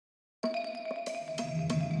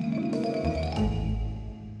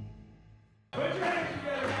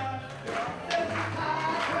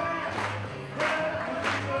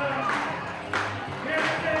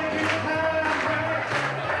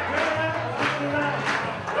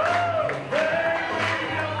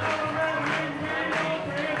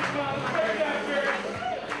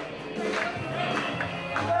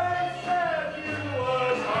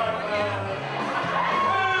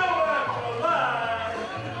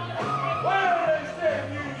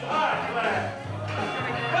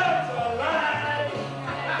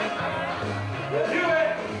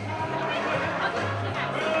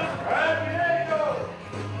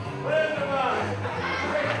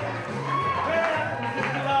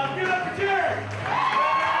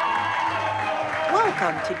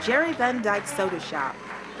Welcome to Jerry Van Dyke Soda Shop,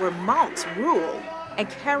 where malts rule and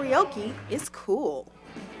karaoke is cool.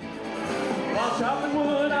 While chopping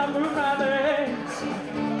wood, I moved my legs,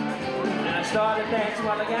 and I started dancing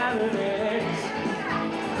while I gathered eggs.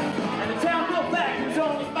 And the town called back was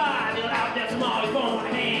only 5 till out there Molly born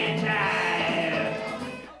hand child.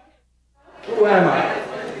 Who am I?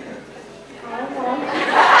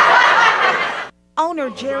 Owner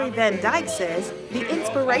Jerry Van Dyke says the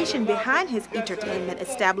inspiration behind his entertainment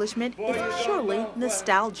establishment is purely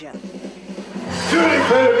nostalgia. Judy,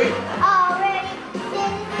 baby! Already,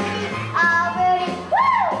 already,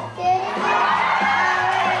 woo!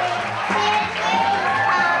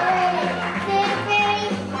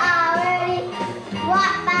 Already,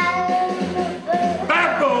 what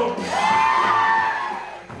Backbone!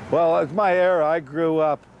 Well, it's my era. I grew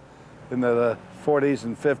up in the 40s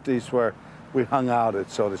and 50s where we hung out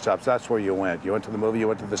at soda shops. That's where you went. You went to the movie, you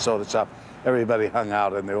went to the soda shop. Everybody hung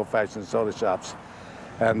out in the old-fashioned soda shops.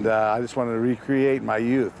 And I just wanted to recreate my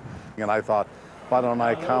youth. And I thought, why don't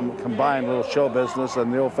I combine a little show business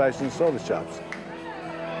and the old-fashioned soda shops?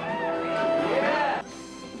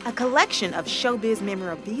 A collection of showbiz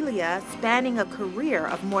memorabilia spanning a career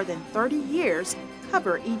of more than 30 years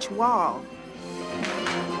cover each wall,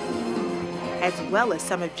 as well as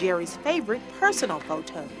some of Jerry's favorite personal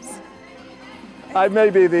photos. I may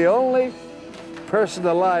be the only person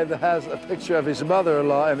alive that has a picture of his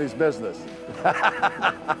mother-in-law in his business.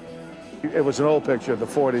 It was an old picture of the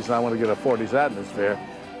 40s, and I want to get a 40s atmosphere.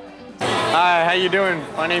 Hi, how you doing?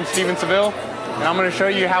 My name's Steven Seville, and I'm going to show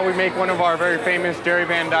you how we make one of our very famous Jerry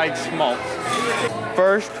Van Dyke's malts.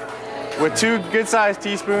 First, with 2 good-sized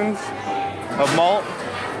teaspoons of malt,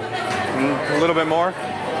 and a little bit more,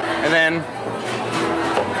 and then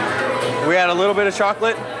we add a little bit of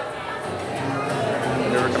chocolate.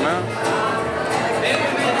 Never come out.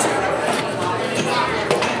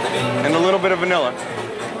 And a little bit of vanilla.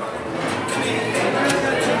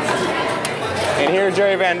 And here at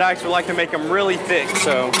Jerry Van Dyke's, we like to make them really thick,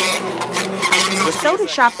 so. The soda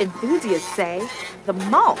shop enthusiasts say the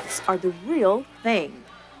malts are the real thing.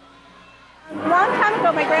 A long time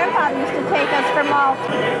ago, my grandfather used to take us for malt.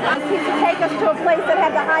 He used to take us to a place that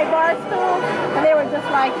had the high bar stools, and they were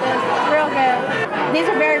just like this, real good. These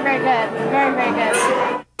are very, very good, very, very good.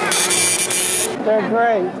 They're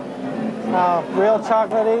great. Real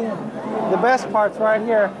chocolatey. The best part's right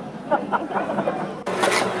here.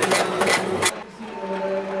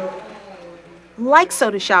 Like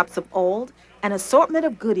soda shops of old, an assortment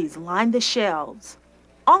of goodies line the shelves,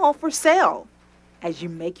 all for sale, as you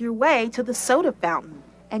make your way to the soda fountain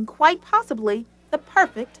and quite possibly the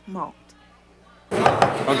perfect malt.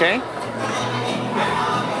 Okay.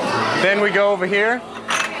 Then we go over here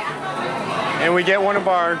and we get one of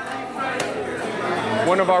our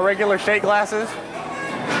regular shake glasses,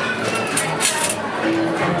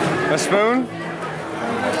 a spoon,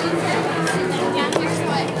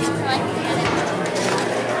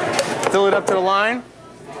 fill it up to the line,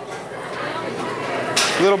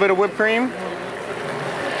 a little bit of whipped cream,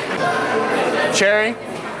 cherry,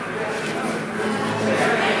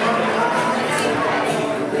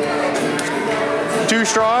 two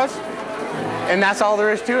straws, and that's all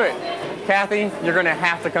there is to it. Kathy, you're going to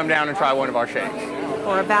have to come down and try one of our shakes.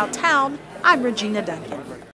 For About Town, I'm Regina Duncan.